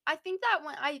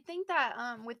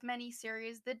with many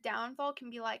series, the downfall can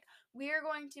be like, we are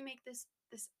going to make this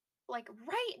like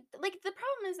the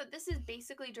problem is that this is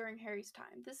basically during Harry's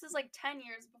time. This is like 10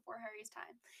 years before Harry's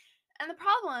time. And the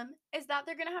problem is that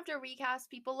they're going to have to recast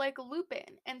people like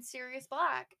Lupin and Sirius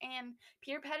Black and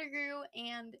Peter Pettigrew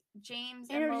and James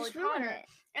and Lily Potter.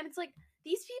 And it's like,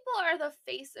 these people are the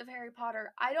face of Harry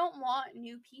Potter. I don't want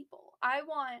new people. I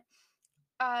want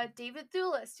David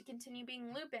Thewlis to continue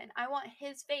being Lupin. I want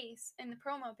his face in the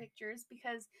promo pictures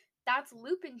because that's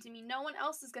Lupin to me. No one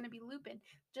else is going to be Lupin.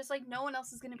 Just like no one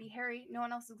else is going to be Harry, no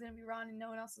one else is going to be Ron, and no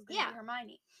one else is going to be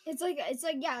Hermione. It's like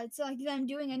them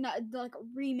doing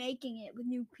remaking it with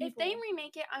new people. If they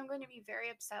remake it, I'm going to be very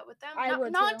upset with them.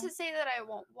 Not to say that I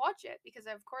won't watch it, because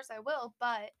of course I will,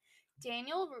 but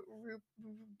Daniel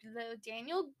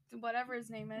whatever his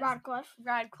name is,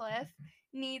 Radcliffe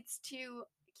needs to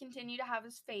continue to have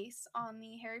his face on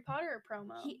the Harry Potter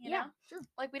promo. You know? Sure.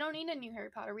 Like, we don't need a new Harry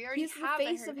Potter. We already have the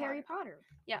face of Harry Potter.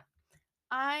 Yeah.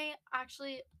 I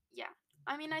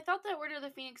mean, I thought that Order of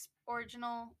the Phoenix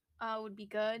original would be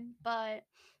good, but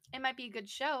it might be a good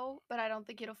show, but I don't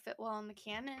think it'll fit well in the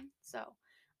canon. So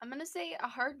I'm going to say a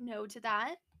hard no to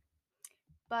that.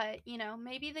 But, you know,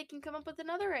 maybe they can come up with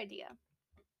another idea.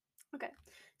 Okay.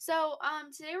 So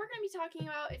today we're going to be talking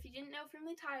about, if you didn't know from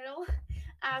the title,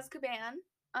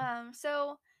 Azkaban.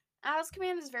 So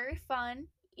Azkaban is very fun.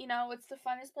 You know, it's the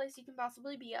funnest place you can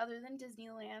possibly be other than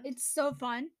Disneyland. It's so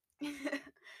fun.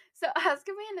 So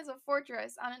Azkaban is a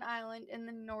fortress on an island in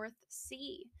the North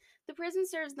Sea. The prison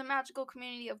serves the magical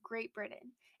community of Great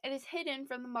Britain. It is hidden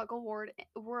from the Muggle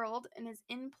world and is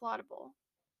implottable.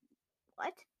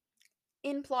 What?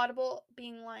 Implottable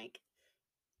being like,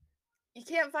 you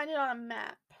can't find it on a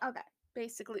map. Okay.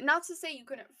 Basically. Not to say you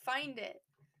couldn't find it.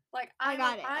 Like,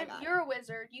 you're a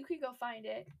wizard. You could go find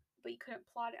it, but you couldn't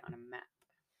plot it on a map.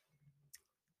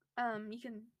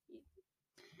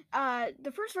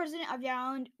 The first resident of the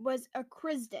island was a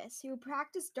Christus, who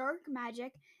practiced dark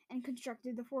magic and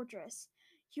constructed the fortress.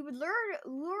 He would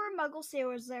lure Muggle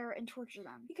sailors there and torture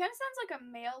them. He kind of sounds like a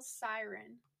male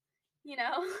siren, you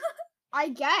know? I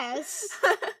guess.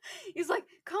 He's like,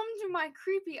 come to my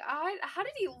creepy eye. How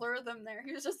did he lure them there?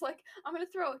 He was just like, I'm gonna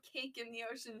throw a cake in the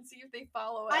ocean and see if they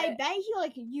follow it. I bet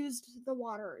he used the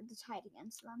water, the tide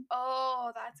against them.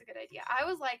 Oh, that's a good idea. I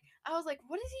was like,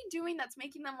 what is he doing that's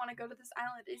making them want to go to this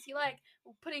island? Is he like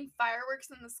putting fireworks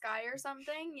in the sky or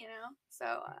something? You know?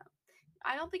 So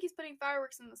I don't think he's putting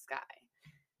fireworks in the sky.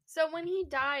 So when he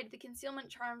died, the concealment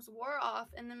charms wore off,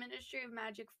 and the Ministry of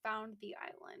Magic found the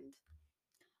island.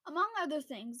 Among other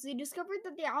things, they discovered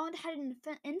that the island had an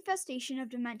infestation of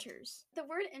Dementors. The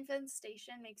word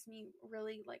infestation makes me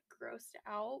really grossed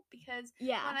out because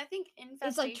when I think infestation,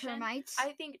 it's like termites.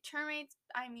 I think termites.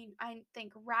 I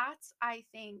think rats. I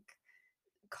think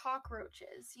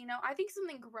cockroaches. You know, I think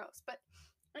something gross, but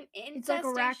an infestation. It's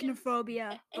like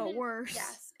arachnophobia, but worse.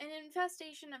 Yes, an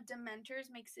infestation of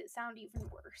Dementors makes it sound even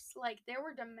worse. Like there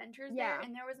were Dementors there,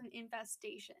 and there was an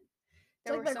infestation.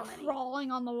 There were so many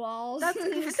crawling on the walls. That's so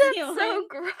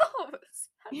gross.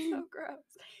 That's so gross.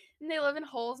 And they live in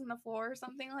holes in the floor or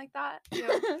something like that.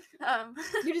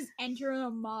 You just enter and a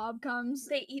mob comes.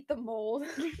 They eat the mold.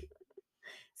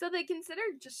 So they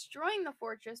considered destroying the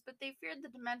fortress, but they feared the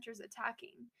Dementors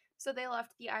attacking. So they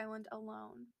left the island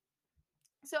alone.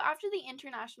 So after the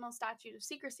International Statute of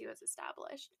Secrecy was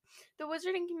established, the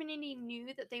wizarding community knew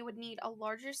that they would need a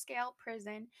larger scale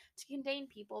prison to contain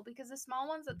people because the small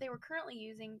ones that they were currently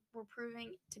using were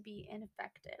proving to be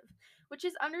ineffective, which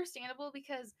is understandable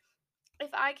because if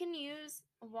I can use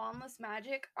wandless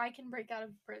magic, I can break out of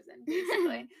prison,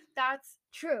 basically. That's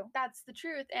true. That's the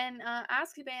truth. And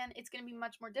Azkaban, it's going to be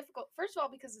much more difficult. First of all,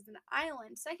 because it's an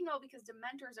island. Second of all, because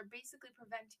Dementors are basically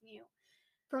preventing you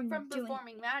from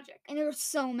performing magic. And there were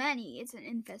so many. It's an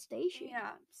infestation.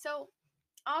 Yeah. So,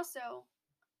 also,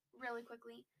 really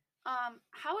quickly,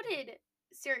 how did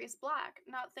Sirius Black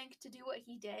not think to do what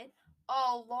he did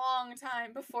a long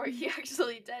time before he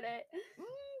actually did it?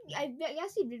 I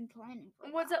guess he'd been planning for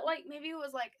a while. It like, maybe it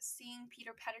was like seeing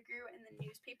Peter Pettigrew in the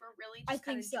newspaper really just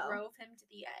kind of drove him to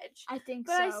the edge? I think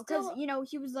so. Because,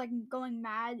 he was like going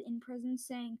mad in prison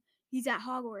saying, he's at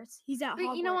Hogwarts. He's at Hogwarts.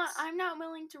 But you know what? I'm not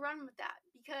willing to run with that.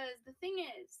 Because the thing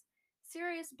is,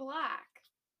 Sirius Black,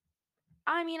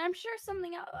 I mean, I'm sure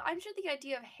the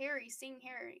idea of Harry, seeing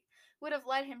Harry, would have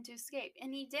led him to escape.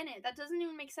 And he didn't. That doesn't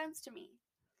even make sense to me.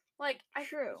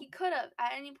 True. He could have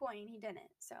at any point, and he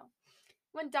didn't. So,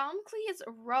 when Domicles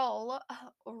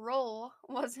Roll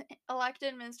was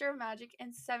elected Minister of Magic in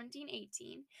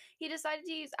 1718, he decided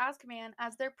to use Azkaban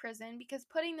as their prison because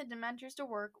putting the Dementors to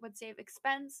work would save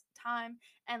expense, time,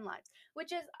 and lives.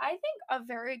 Which is, I think, a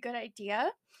very good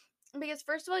idea. Because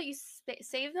first of all, you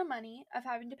save the money of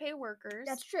having to pay workers.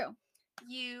 That's true.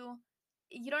 You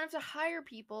don't have to hire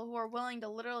people who are willing to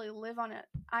literally live on an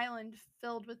island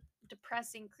filled with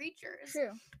depressing creatures.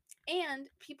 True. And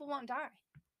people won't die.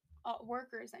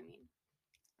 Workers, I mean.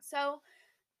 So,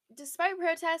 despite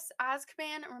protests,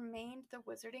 Azkaban remained the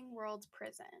Wizarding World's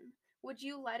prison. Would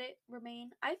you let it remain?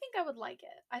 I think I would like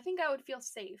it. I think I would feel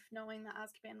safe knowing that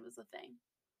Azkaban was a thing.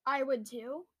 I would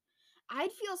too.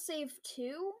 I'd feel safe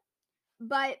too,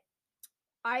 but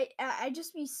I'd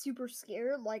just be super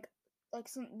scared, like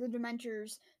the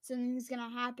Dementors, something's gonna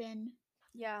happen.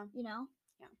 Yeah. You know?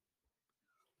 Yeah.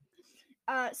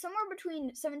 Somewhere between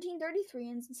 1733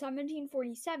 and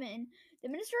 1747, the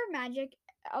Minister of Magic,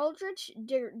 Eldritch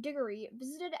Diggory,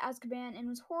 visited Azkaban and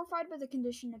was horrified by the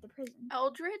condition of the prison.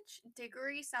 Eldritch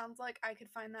Diggory sounds like I could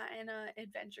find that in an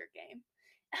adventure game.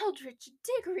 Eldritch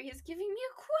Diggory is giving me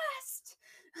a quest!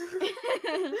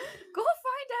 Go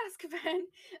find Azkaban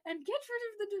and get rid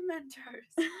of the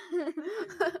Dementors.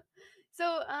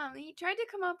 So, he tried to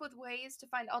come up with ways to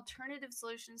find alternative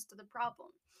solutions to the problem.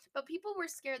 But people were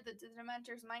scared that the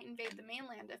Dementors might invade the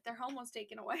mainland if their home was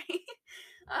taken away.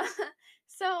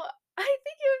 So, I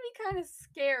think it would be kind of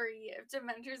scary if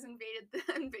Dementors invaded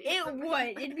it would.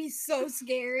 Mainland. It'd be so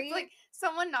scary. It's like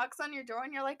someone knocks on your door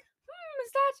and you're like,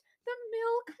 is that the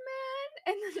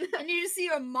milkman? And you just see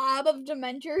a mob of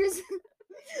Dementors.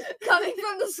 coming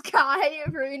from the sky,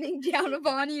 raining down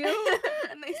upon you.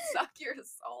 And they suck your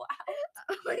soul out.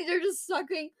 They're just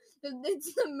sucking.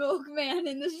 It's the milkman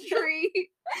in the street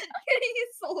getting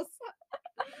his soul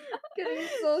sucked. Getting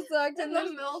his soul sucked. And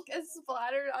the milk is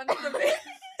splattered onto the bed.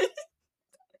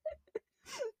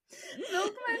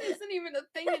 Milkman isn't even a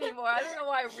thing anymore. I don't know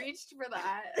why I reached for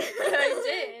that, but I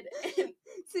did. And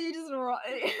so you just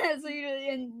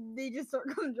and they just start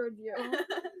coming towards you.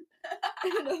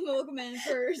 The milkman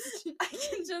first. I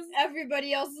can just.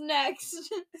 Everybody else next.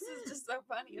 This is just so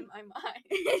funny in my mind.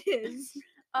 It is.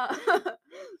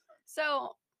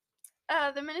 So,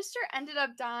 the minister ended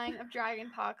up dying of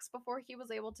dragonpox before he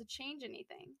was able to change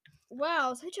anything.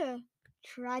 Wow, such a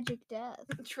tragic death.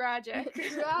 Tragic.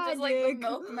 Just like the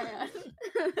milkman.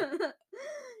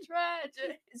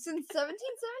 Tragic. Since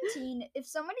 1717, if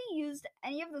somebody used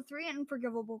any of the 3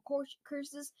 unforgivable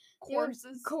courses, you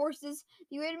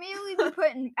would immediately be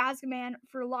put in Azkaban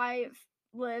for live,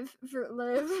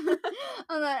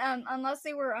 unless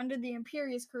they were under the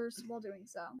Imperious Curse while doing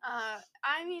so.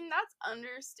 I mean, that's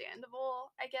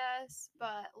understandable, I guess,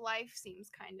 but life seems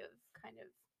kind of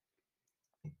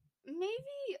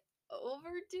maybe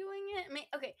overdoing it.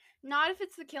 Okay, not if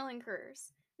it's the killing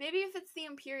curse. Maybe if it's the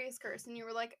Imperious Curse and you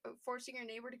were like forcing your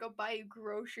neighbor to go buy you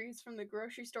groceries from the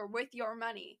grocery store with your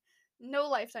money. No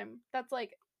lifetime. That's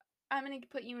like, I'm gonna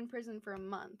put you in prison for a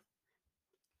month.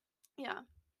 Yeah.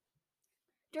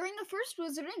 During the First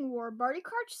Wizarding War, Barty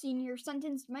Crouch Sr.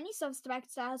 sentenced many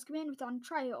suspects to Azkaban without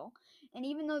trial, and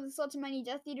even though this led to many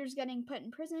Death Eaters getting put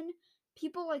in prison,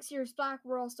 people like Sirius Black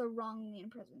were also wrongly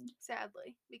imprisoned.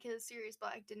 Sadly, because Sirius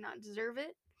Black did not deserve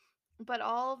it, but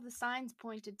all of the signs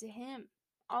pointed to him.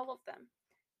 All of them.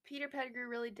 Peter Pettigrew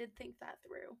really did think that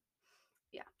through.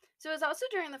 Yeah. So it was also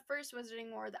during the First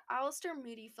Wizarding War that Alastor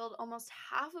Moody filled almost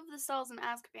half of the cells in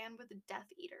Azkaban with Death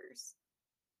Eaters.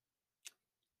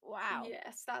 Wow.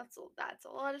 Yes, that's a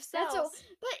lot of cells.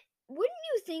 But wouldn't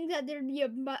you think that there'd be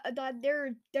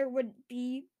there would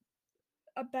be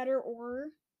a better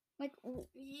Auror? Like,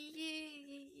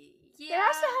 yeah. There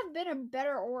has to have been a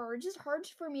better Auror. It's just hard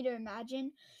for me to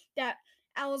imagine that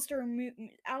Alastor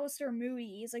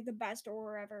Moody is like the best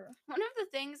Auror ever. One of the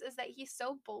things is that he's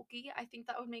so bulky. I think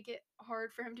that would make it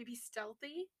hard for him to be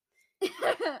stealthy.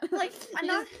 Like,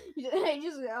 he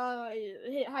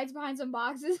hides behind some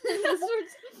boxes.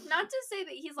 Not to say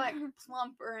that he's like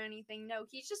plump or anything. No,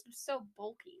 he's just so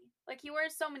bulky. Like, he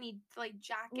wears so many like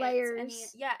jackets, layers. And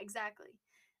yeah, exactly.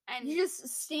 And he just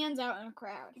stands out in a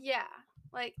crowd. Yeah,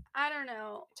 like, I don't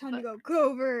know. Time to go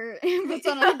over and puts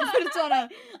on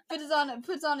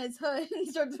his hood and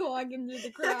starts walking through the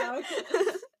crowd.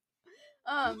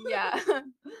 Yeah.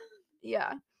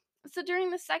 Yeah. So during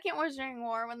the Second Wizarding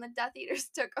War, when the Death Eaters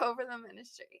took over the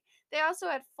Ministry, they also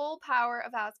had full power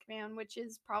of Azkaban, which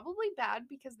is probably bad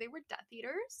because they were Death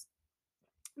Eaters.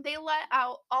 They let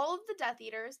out all of the Death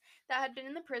Eaters that had been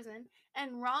in the prison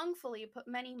and wrongfully put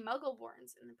many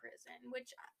Muggleborns in the prison,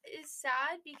 which is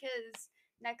sad because,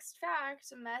 next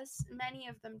fact, many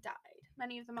of them died.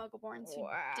 Many of the Muggleborns who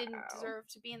didn't deserve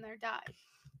to be in there died,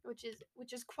 which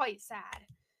is quite sad.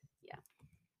 Yeah.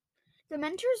 The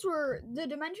Dementors were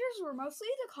mostly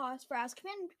the cause for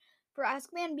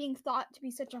Azkaban being thought to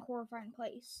be such a horrifying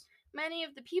place. Many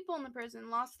of the people in the prison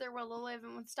lost their will to live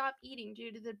and would stop eating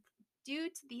due to the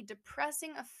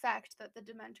depressing effect that the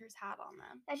Dementors had on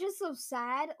them. That's just so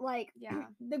sad. Like, yeah,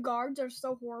 the guards are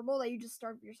so horrible that you just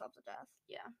starve yourself to death.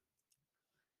 Yeah.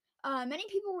 Many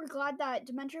people were glad that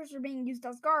Dementors were being used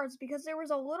as guards because there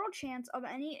was a little chance of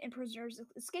any prisoners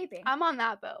escaping. I'm on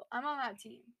that boat. I'm on that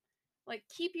team. Like,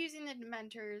 keep using the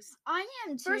Dementors. I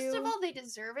am too. First of all, they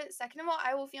deserve it. Second of all,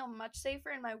 I will feel much safer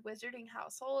in my wizarding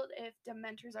household if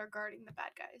Dementors are guarding the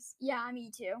bad guys. Yeah, me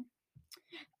too.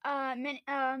 But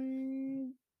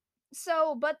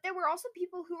there were also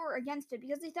people who were against it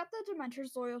because they thought the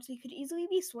Dementors' loyalty could easily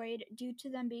be swayed due to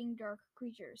them being dark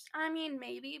creatures. I mean,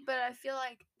 maybe, but I feel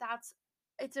like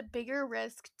it's a bigger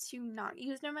risk to not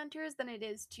use Dementors than it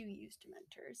is to use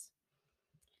Dementors.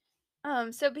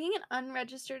 So being an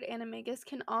unregistered animagus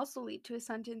can also lead to a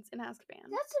sentence in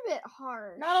Azkaban. That's a bit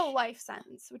hard. Not a life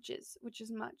sentence, which is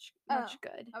much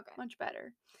good. Okay. Much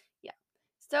better. Yeah.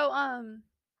 So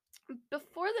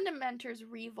before the Dementors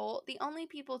revolt, the only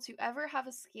people to ever have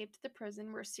escaped the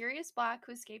prison were Sirius Black,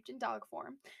 who escaped in dog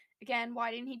form. Again, why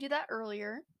didn't he do that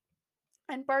earlier?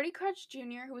 And Barty Crouch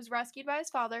Jr., who was rescued by his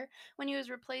father when he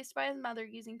was replaced by his mother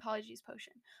using Polyjuice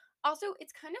Potion. Also,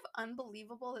 it's kind of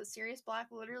unbelievable that Sirius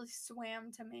Black literally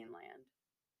swam to mainland.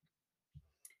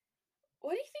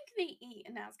 What do you think they eat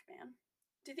in Azkaban?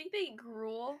 Do you think they eat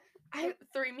gruel?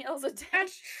 3 meals a day?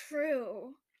 That's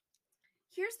true.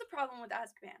 Here's the problem with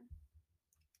Azkaban.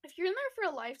 if you're in there for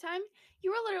a lifetime,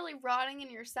 you are literally rotting in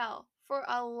your cell for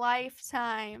a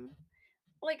lifetime.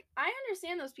 Like, I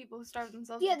understand those people who starve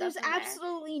themselves. Yeah, there's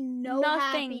absolutely no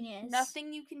happiness.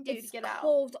 Nothing you can do to get out. It's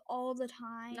cold all the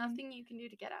time. Nothing you can do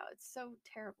to get out. It's so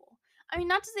terrible. I mean,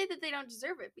 not to say that they don't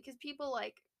deserve it, because people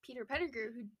like Peter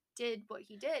Pettigrew, who did what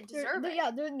he did, deserve it. Yeah,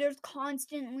 there's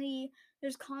constantly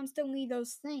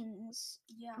those things.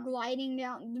 Yeah.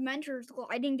 Dementors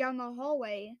gliding down the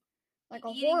hallway. Like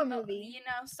a horror movie. You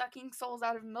know, sucking souls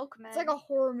out of milkmen. It's like a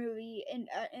horror movie in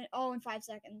 5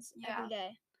 seconds every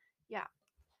day. Yeah.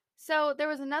 So there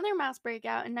was another mass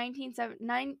breakout in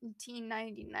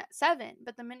 1997,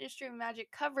 but the Ministry of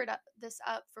Magic covered this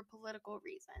up for political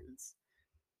reasons.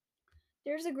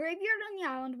 There's a graveyard on the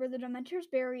island where the Dementors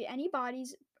bury any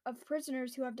bodies of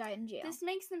prisoners who have died in jail. This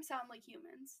makes them sound like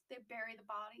humans. They bury the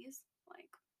bodies.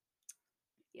 Like,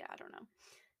 yeah, I don't know.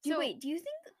 Do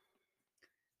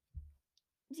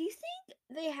you think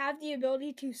they have the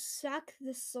ability to suck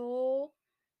the soul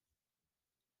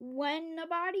when a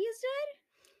body is dead?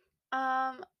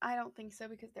 I don't think so,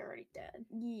 because they're already dead.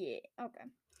 Yeah, okay.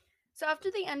 So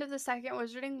after the end of the Second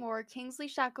Wizarding War, Kingsley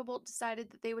Shacklebolt decided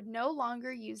that they would no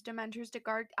longer use Dementors to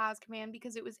guard Azkaban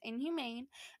because it was inhumane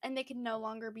and they could no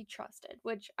longer be trusted,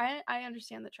 which I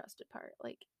understand the trusted part.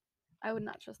 Like, I would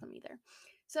not trust them either.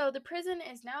 So the prison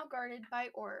is now guarded by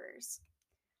Aurors.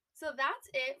 So that's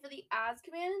it for the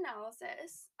Azkaban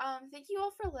analysis. Thank you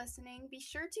all for listening. Be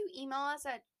sure to email us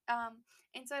at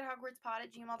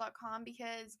insidehogwartspod@gmail.com,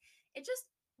 because it just,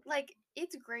 like,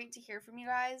 it's great to hear from you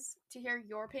guys, to hear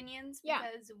your opinions,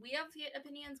 because we have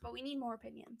opinions, but we need more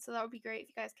opinions. So that would be great if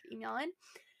you guys could email in.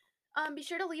 Be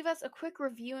sure to leave us a quick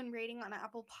review and rating on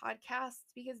Apple Podcasts,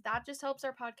 because that just helps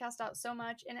our podcast out so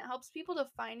much, and it helps people to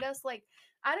find us. Like,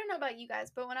 I don't know about you guys,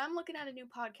 but when I'm looking at a new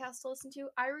podcast to listen to,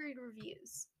 I read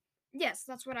reviews. Yes,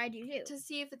 that's what I do too. To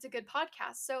see if it's a good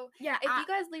podcast. So if you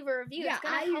guys leave a review, it's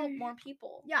going to help more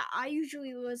people. Yeah, I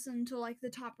usually listen to like the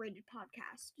top rated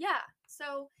podcast. Yeah,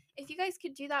 so if you guys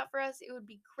could do that for us, it would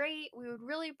be great. We would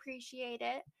really appreciate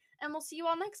it. And we'll see you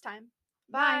all next time.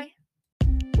 Bye.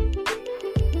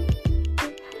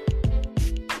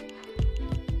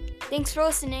 Thanks for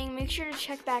listening. Make sure to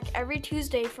check back every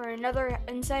Tuesday for another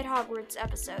Inside Hogwarts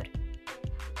episode.